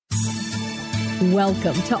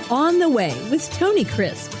Welcome to On the Way with Tony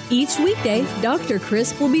Crisp. Each weekday, Dr.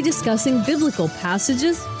 Crisp will be discussing biblical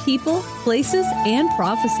passages, people, places, and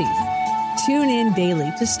prophecies. Tune in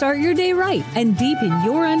daily to start your day right and deepen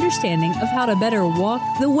your understanding of how to better walk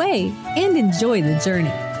the way and enjoy the journey.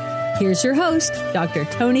 Here's your host, Dr.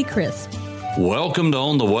 Tony Crisp. Welcome to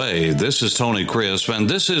On the Way. This is Tony Crisp, and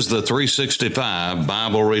this is the 365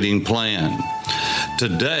 Bible Reading Plan.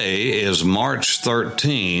 Today is March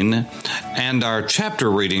 13, and our chapter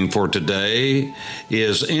reading for today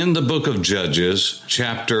is in the book of Judges,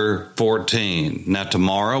 chapter 14. Now,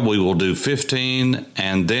 tomorrow we will do 15,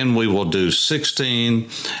 and then we will do 16,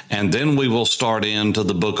 and then we will start into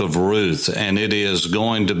the book of Ruth, and it is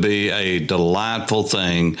going to be a delightful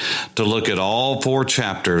thing to look at all 4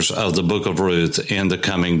 chapters of the book of Ruth in the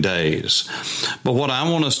coming days. But what I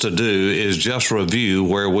want us to do is just review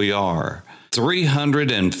where we are.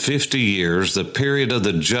 350 years, the period of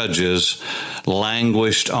the judges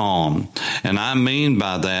languished on. And I mean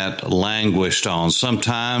by that, languished on.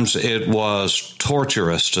 Sometimes it was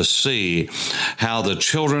torturous to see how the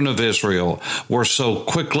children of Israel were so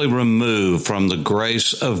quickly removed from the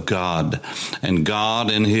grace of God. And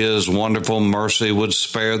God, in His wonderful mercy, would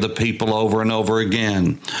spare the people over and over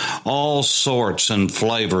again. All sorts and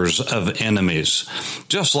flavors of enemies.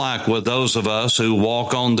 Just like with those of us who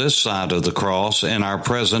walk on this side of the cross in our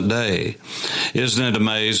present day. Isn't it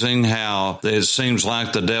amazing how it seems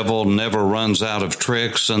like the devil never runs out of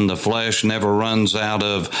tricks and the flesh never runs out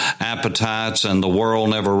of appetites and the world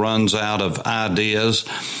never runs out of ideas?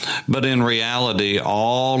 But in reality,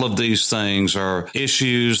 all of these things are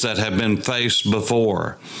issues that have been faced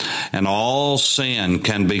before. And all sin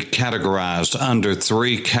can be categorized under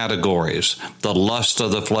 3 categories: the lust of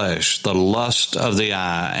the flesh, the lust of the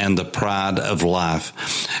eye, and the pride of life.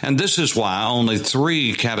 And this is why only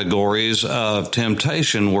 3 categories of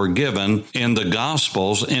temptation were given in the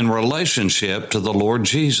Gospels in relationship to the Lord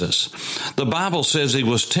Jesus. The Bible says He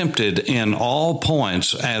was tempted in all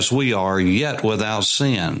points as we are, yet without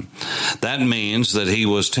sin. That means that He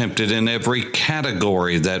was tempted in every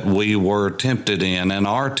category that we were tempted in and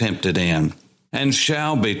are tempted in and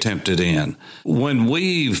shall be tempted in. When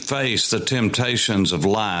we face the temptations of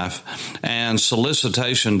life and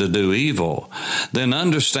solicitation to do evil, then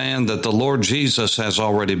understand that the Lord Jesus has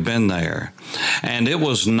already been there. And it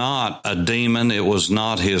was not a demon, it was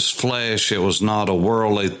not his flesh, it was not a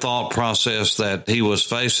worldly thought process that he was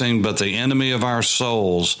facing, but the enemy of our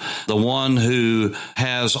souls, the one who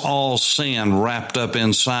has all sin wrapped up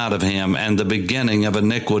inside of him, and the beginning of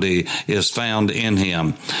iniquity is found in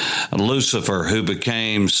him. Lucifer, who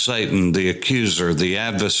became Satan, the accuser, the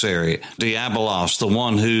adversary, Diabolos, the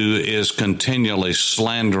one who is continually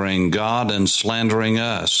slandering God and slandering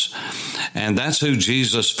us. And that's who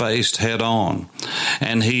Jesus faced head on.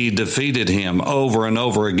 And He defeated him over and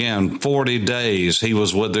over again. 40 days He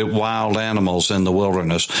was with the wild animals in the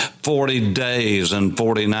wilderness. 40 days and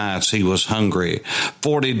 40 nights He was hungry.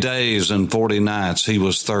 40 days and 40 nights He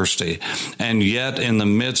was thirsty. And yet in the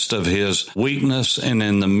midst of His weakness and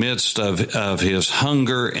in the midst of His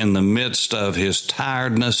hunger, in the midst of His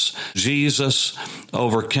tiredness, Jesus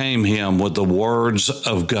overcame him with the words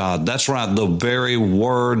of God. That's right, the very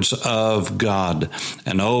words of God.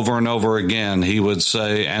 And over again He would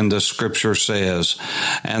say, and the Scripture says,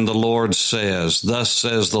 and the Lord says, thus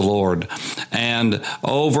says the Lord. And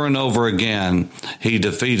over again He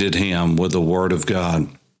defeated him with the word of God.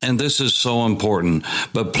 And this is so important,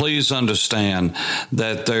 but please understand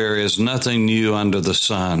that there is nothing new under the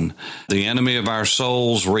sun. The enemy of our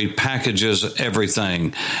souls repackages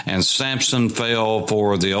everything, and Samson fell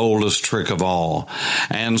for the oldest trick of all.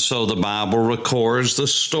 And so the Bible records the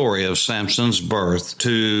story of Samson's birth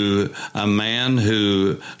to a man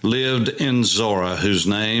who lived in Zorah, whose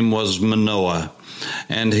name was Manoah.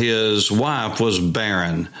 And his wife was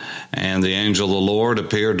barren. And the angel of the Lord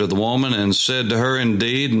appeared to the woman and said to her,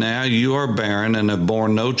 indeed, now you are barren and have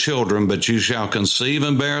borne no children, but you shall conceive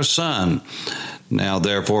and bear a son. Now,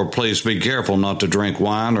 therefore, please be careful not to drink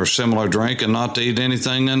wine or similar drink, and not to eat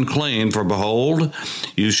anything unclean. For behold,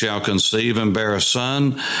 you shall conceive and bear a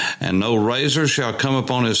son, and no razor shall come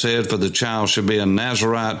upon his head, for the child shall be a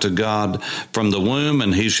Nazarite to God from the womb,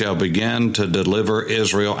 and he shall begin to deliver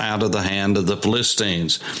Israel out of the hand of the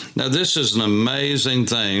Philistines. Now, this is an amazing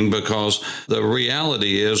thing, because the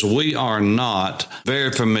reality is we are not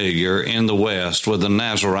very familiar in the West with the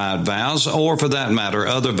Nazarite vows, or for that matter,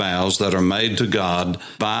 other vows that are made to God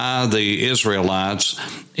by the Israelites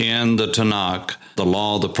in the Tanakh, the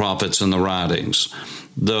law, the prophets, and the writings.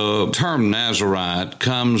 The term Nazarite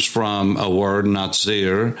comes from a word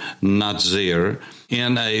Nazir, Nazir,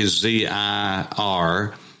 N-A-Z-I-R,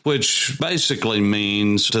 which basically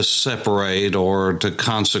means to separate or to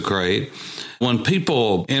consecrate. When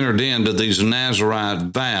people entered into these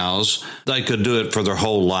Nazarite vows, they could do it for their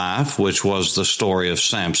whole life, which was the story of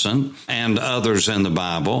Samson and others in the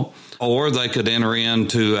Bible. Or they could enter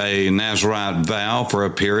into a Nazarite vow for a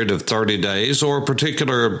period of 30 days or a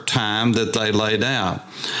particular time that they laid out.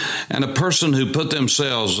 And a person who put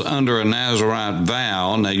themselves under a Nazarite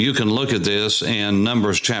vow, now you can look at this in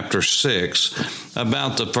Numbers chapter 6,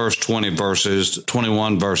 about the first 21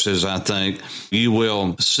 verses, I think, you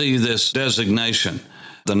will see this designation.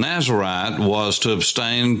 The Nazarite was to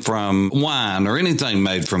abstain from wine or anything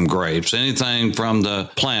made from grapes, anything from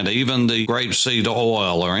the plant, even the grapeseed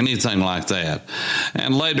oil or anything like that.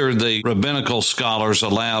 And later the rabbinical scholars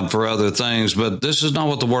allowed for other things, but this is not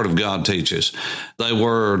what the Word of God teaches. They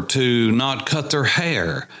were to not cut their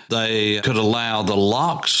hair. They could allow the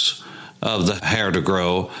locks of the hair to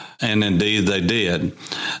grow, and indeed they did.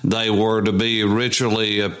 They were to be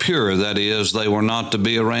ritually pure. That is, they were not to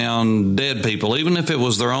be around dead people. Even if it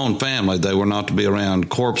was their own family, they were not to be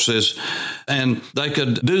around corpses. And they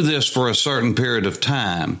could do this for a certain period of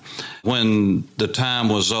time. When the time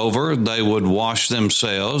was over, they would wash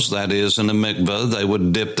themselves, that is, in a mikveh. They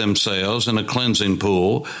would dip themselves in a cleansing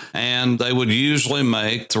pool, and they would usually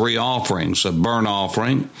make 3 offerings: a burnt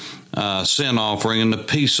offering, sin offering, and a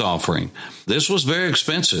peace offering. This was very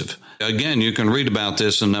expensive. Again, you can read about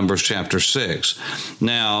this in Numbers chapter 6.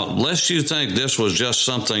 Now, lest you think this was just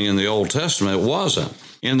something in the Old Testament, it wasn't.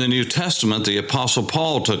 In the New Testament, the Apostle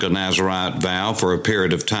Paul took a Nazarite vow for a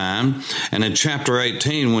period of time. And in chapter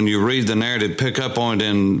 18, when you read the narrative, pick up on it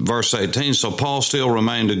in verse 18, so Paul still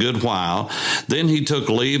remained a good while. Then he took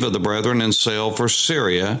leave of the brethren and sailed for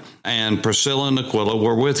Syria, and Priscilla and Aquila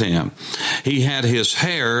were with him. He had his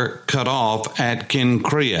hair cut off at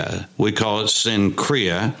Cenchrea. We call it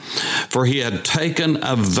Cenchrea, for he had taken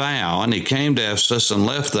a vow, and he came to Ephesus and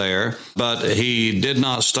left there, but he did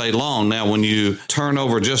not stay long. Now, when you turn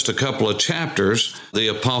over just a couple of chapters, the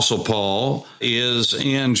Apostle Paul is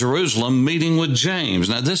in Jerusalem meeting with James.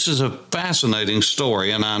 Now, this is a fascinating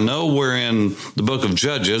story, and I know we're in the book of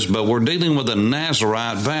Judges, but we're dealing with a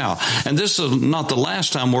Nazarite vow. And this is not the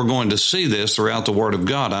last time we're going to see this throughout the Word of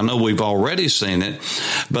God. I know we've already seen it,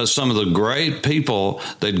 but some of the great people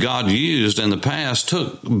that God used in the past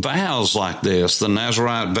took vows like this, the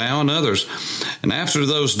Nazarite vow and others. And after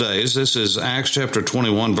those days, this is Acts chapter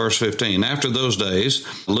 21, verse 15. After those days,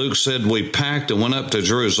 Luke said, we packed and went up to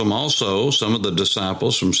Jerusalem. Also, some of the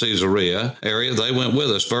disciples from Caesarea area, they went with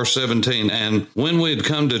us. Verse 17, and when we had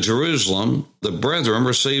come to Jerusalem, the brethren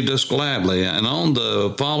received us gladly. And on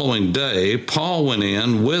the following day, Paul went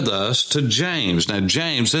in with us to James. Now,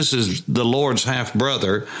 James, this is the Lord's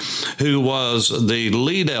half-brother, who was the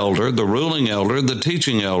lead elder, the ruling elder, the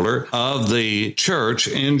teaching elder of the church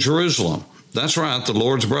in Jerusalem. That's right, the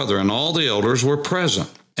Lord's brother, and all the elders were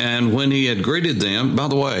present. And when he had greeted them, by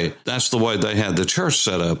the way, that's the way they had the church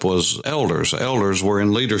set up, was elders. Elders were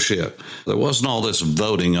in leadership. There wasn't all this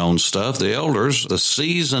voting on stuff. The elders, the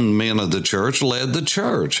seasoned men of the church, led the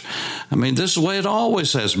church. I mean, this is the way it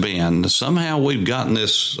always has been. Somehow we've gotten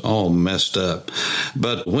this all messed up.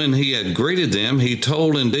 But when he had greeted them, he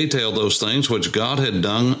told in detail those things which God had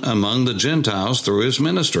done among the Gentiles through his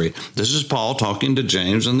ministry. This is Paul talking to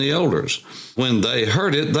James and the elders. When they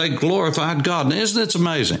heard it, they glorified God. And isn't it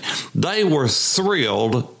amazing? They were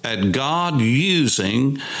thrilled at God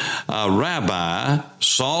using a rabbi,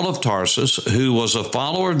 Saul of Tarsus, who was a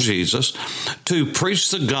follower of Jesus, to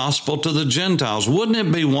preach the gospel to the Gentiles. Wouldn't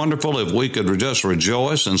it be wonderful if we could just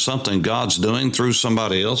rejoice in something God's doing through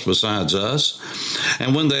somebody else besides us?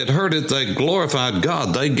 And when they had heard it, they glorified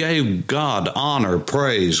God. They gave God honor,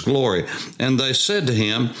 praise, glory. And they said to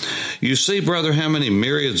him, you see, brother, how many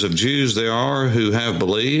myriads of Jews there are who have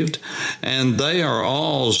believed, and they are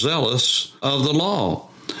all zealous of the law.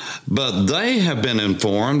 But they have been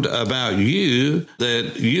informed about you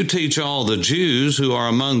that you teach all the Jews who are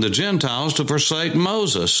among the Gentiles to forsake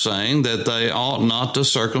Moses, saying that they ought not to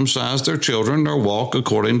circumcise their children or walk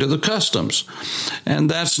according to the customs. And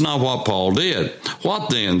that's not what Paul did. What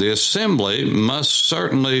then? The assembly must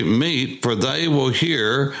certainly meet, for they will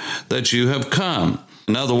hear that you have come.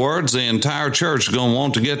 In other words, the entire church is going to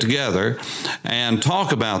want to get together and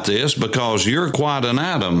talk about this because you're quite an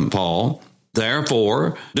atom, Paul.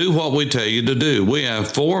 Therefore, do what we tell you to do. We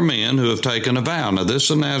have 4 men who have taken a vow. Now, this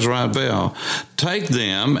is a Nazarite vow. Take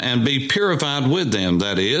them and be purified with them.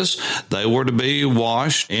 That is, they were to be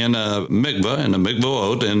washed in a mikvah, in a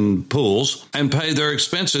mikvahot, in pools, and pay their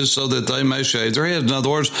expenses so that they may shave their heads. In other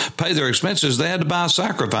words, pay their expenses. They had to buy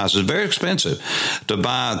sacrifices. Very expensive to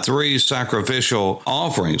buy 3 sacrificial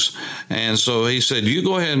offerings. And so he said, you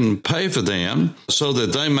go ahead and pay for them so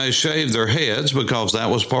that they may shave their heads, because that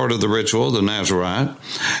was part of the ritual, the Nazarite,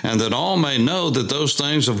 and that all may know that those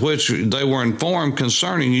things of which they were informed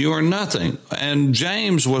concerning you are nothing. And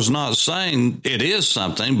James was not saying it is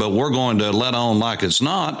something, but we're going to let on like it's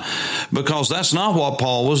not, because that's not what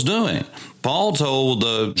Paul was doing. Paul told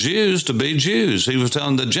the Jews to be Jews. He was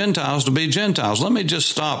telling the Gentiles to be Gentiles. Let me just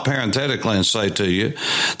stop parenthetically and say to you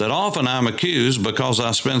that often I'm accused, because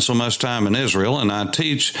I spend so much time in Israel and I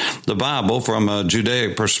teach the Bible from a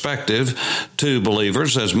Judaic perspective to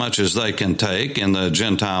believers as much as they can take in the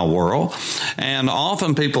Gentile world. And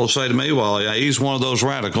often people say to me, well, yeah, he's one of those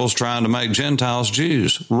radicals trying to make Gentiles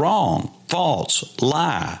Jews. Wrong, false,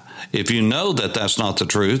 lie. If you know that that's not the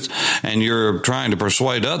truth and you're trying to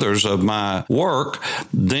persuade others of my work,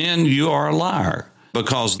 then you are a liar,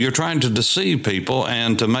 because you're trying to deceive people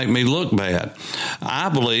and to make me look bad. I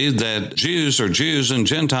believe that Jews are Jews and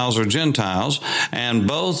Gentiles are Gentiles, and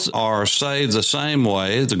both are saved the same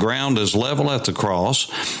way. The ground is level at the cross,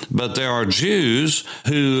 but there are Jews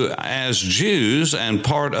who, as Jews and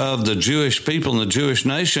part of the Jewish people and the Jewish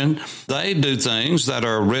nation, they do things that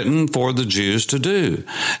are written for the Jews to do.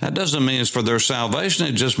 That doesn't mean it's for their salvation.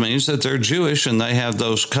 It just means that they're Jewish and they have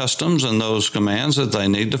those customs and those commands that they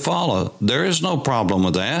need to follow. There is no problem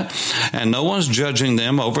with that, and no one's judging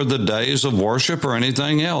them over the days of worship or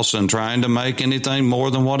anything else and trying to make anything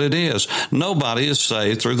more than what it is. Nobody is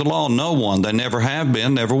saved through the law. No one. They never have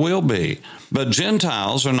been, never will be. But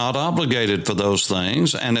Gentiles are not obligated for those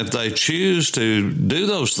things, and if they choose to do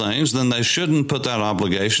those things, then they shouldn't put that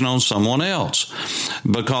obligation on someone else,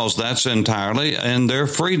 because that's entirely in their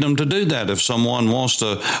freedom to do that. If someone wants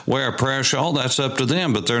to wear a prayer shawl, that's up to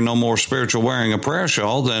them, but they're no more spiritual wearing a prayer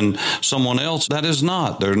shawl than someone else that is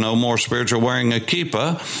not. They're no more spiritual wearing a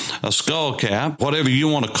kippah, a skull cap, whatever you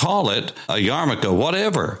want to call it, a yarmulke,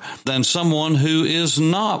 whatever, than someone who is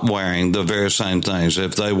not wearing the very same things.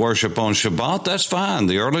 If they worship on Shabbat, that's fine.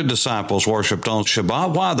 The early disciples worshiped on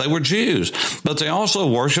Shabbat. Why? They were Jews. But they also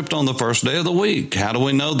worshiped on the first day of the week. How do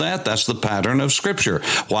we know that? That's the pattern of Scripture.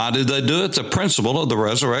 Why did they do it? The principle of the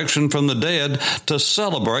resurrection from the dead to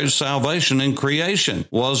celebrate salvation in creation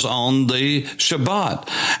was on the Shabbat.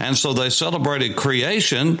 And so they celebrated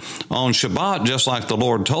creation on Shabbat just like the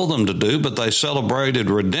Lord told them to do, but they celebrated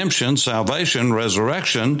redemption, salvation,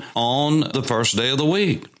 resurrection on the first day of the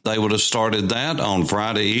week. They would have started that on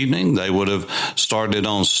Friday evening. They would have started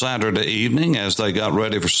on Saturday evening as they got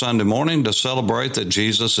ready for Sunday morning to celebrate that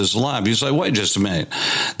Jesus is alive. You say, wait just a minute.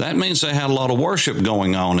 That means they had a lot of worship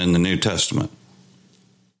going on in the New Testament.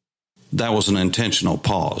 That was an intentional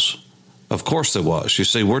pause. Of course there was. You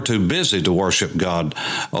see, we're too busy to worship God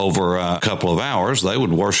over a couple of hours. They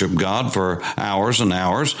would worship God for hours and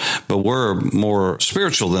hours, but we're more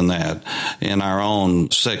spiritual than that in our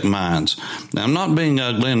own sick minds. Now, I'm not being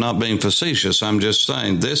ugly and not being facetious. I'm just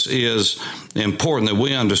saying this is important that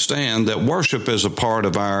we understand that worship is a part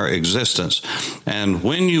of our existence. And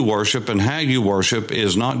when you worship and how you worship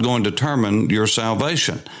is not going to determine your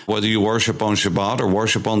salvation, whether you worship on Shabbat or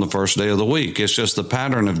worship on the first day of the week. It's just the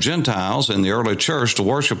pattern of Gentiles in the early church to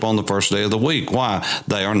worship on the first day of the week. Why?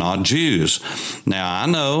 They are not Jews. Now, I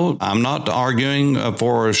know I'm not arguing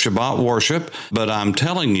for Shabbat worship, but I'm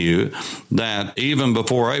telling you that even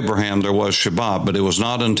before Abraham there was Shabbat, but it was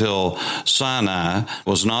not until Sinai,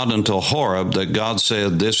 was not until Horeb that God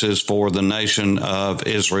said this is for the nation of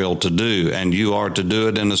Israel to do, and you are to do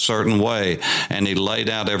it in a certain way. And he laid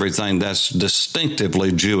out everything that's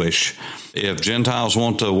distinctively Jewish. If Gentiles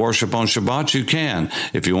want to worship on Shabbat, you can.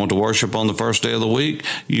 If you want to worship on the first day of the week,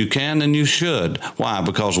 you can and you should. Why?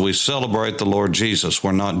 Because we celebrate the Lord Jesus.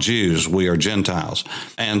 We're not Jews. We are Gentiles.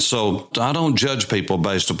 And so I don't judge people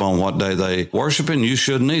based upon what day they worship, and you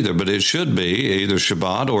shouldn't either. But it should be either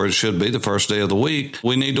Shabbat or it should be the first day of the week.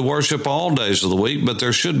 We need to worship all days of the week, but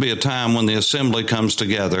there should be a time when the assembly comes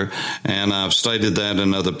together, and I've stated that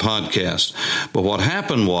in other podcasts. But what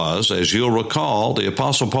happened was, as you'll recall, the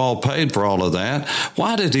Apostle Paul paid for all of that.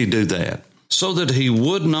 Why did he do that? so that he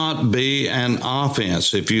would not be an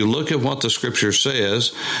offense. If you look at what the scripture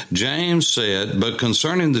says, James said, but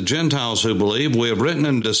concerning the Gentiles who believe, we have written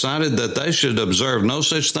and decided that they should observe no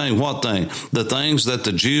such thing. What thing? The things that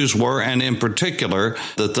the Jews were, and in particular,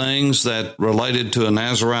 the things that related to a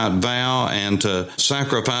Nazarite vow and to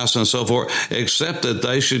sacrifice and so forth, except that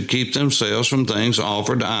they should keep themselves from things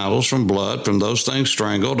offered to idols, from blood, from those things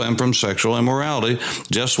strangled, and from sexual immorality,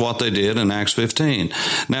 just what they did in Acts 15.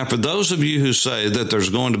 Now, for those of you who say that there's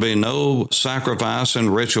going to be no sacrifice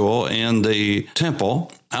and ritual in the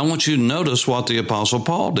temple, I want you to notice what the Apostle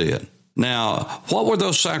Paul did. Now, what were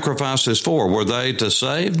those sacrifices for? Were they to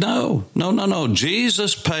save? No.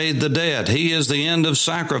 Jesus paid the debt. He is the end of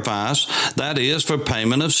sacrifice. That is for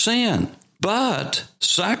payment of sin. But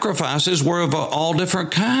sacrifices were of all different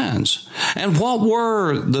kinds. And what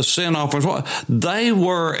were the sin offerings? They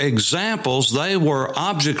were examples. They were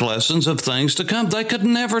object lessons of things to come. They could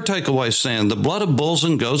never take away sin. The blood of bulls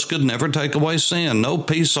and goats could never take away sin. No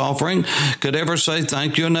peace offering could ever say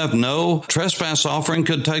thank you enough. No trespass offering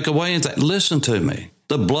could take away anything. Listen to me.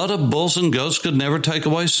 The blood of bulls and goats could never take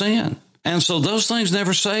away sin. And so those things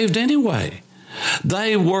never saved anyway.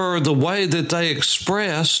 They were the way that they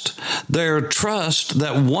expressed their trust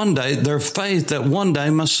that one day, their faith that one day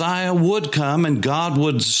Messiah would come and God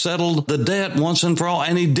would settle the debt once and for all,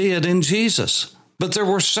 and he did in Jesus. But there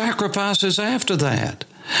were sacrifices after that,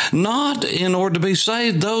 not in order to be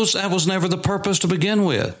saved. That was never the purpose to begin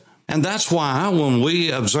with. And that's why when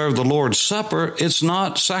we observe the Lord's Supper, it's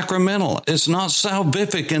not sacramental. It's not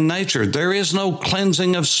salvific in nature. There is no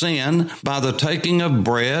cleansing of sin by the taking of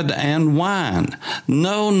bread and wine.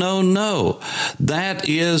 No. That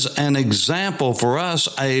is an example for us,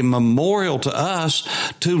 a memorial to us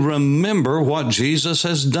to remember what Jesus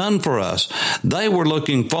has done for us. They were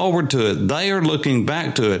looking forward to it. They are looking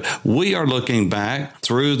back to it. We are looking back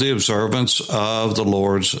through the observance of the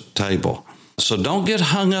Lord's table. So don't get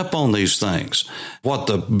hung up on these things. What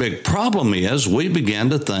the big problem is, we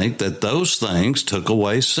begin to think that those things took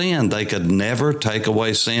away sin. They could never take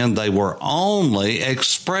away sin. They were only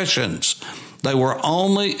expressions. They were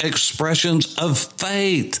only expressions of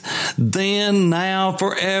faith, then, now,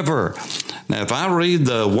 forever. Now, if I read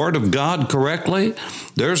the Word of God correctly,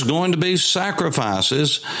 there's going to be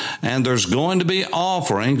sacrifices and there's going to be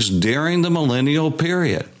offerings during the millennial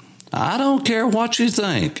period. I don't care what you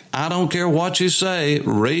think. I don't care what you say.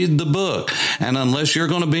 Read the book. And unless you're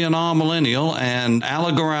going to be an all-millennial and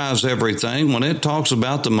allegorize everything, when it talks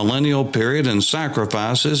about the millennial period and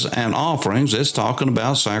sacrifices and offerings, it's talking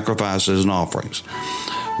about sacrifices and offerings.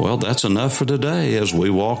 Well, that's enough for today as we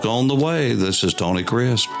walk on the way. This is Tony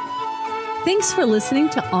Crisp. Thanks for listening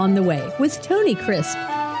to On the Way with Tony Crisp.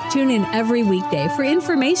 Tune in every weekday for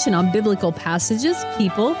information on biblical passages,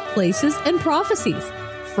 people, places, and prophecies.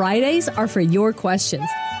 Fridays are for your questions.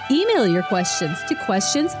 Email your questions to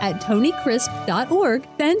questions@tonycrisp.org.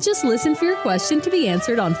 Then just listen for your question to be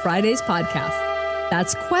answered on Friday's podcast.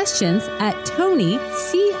 That's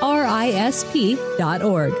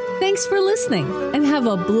questions@tonycrisp.org. Thanks for listening and have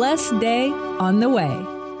a blessed day on the way.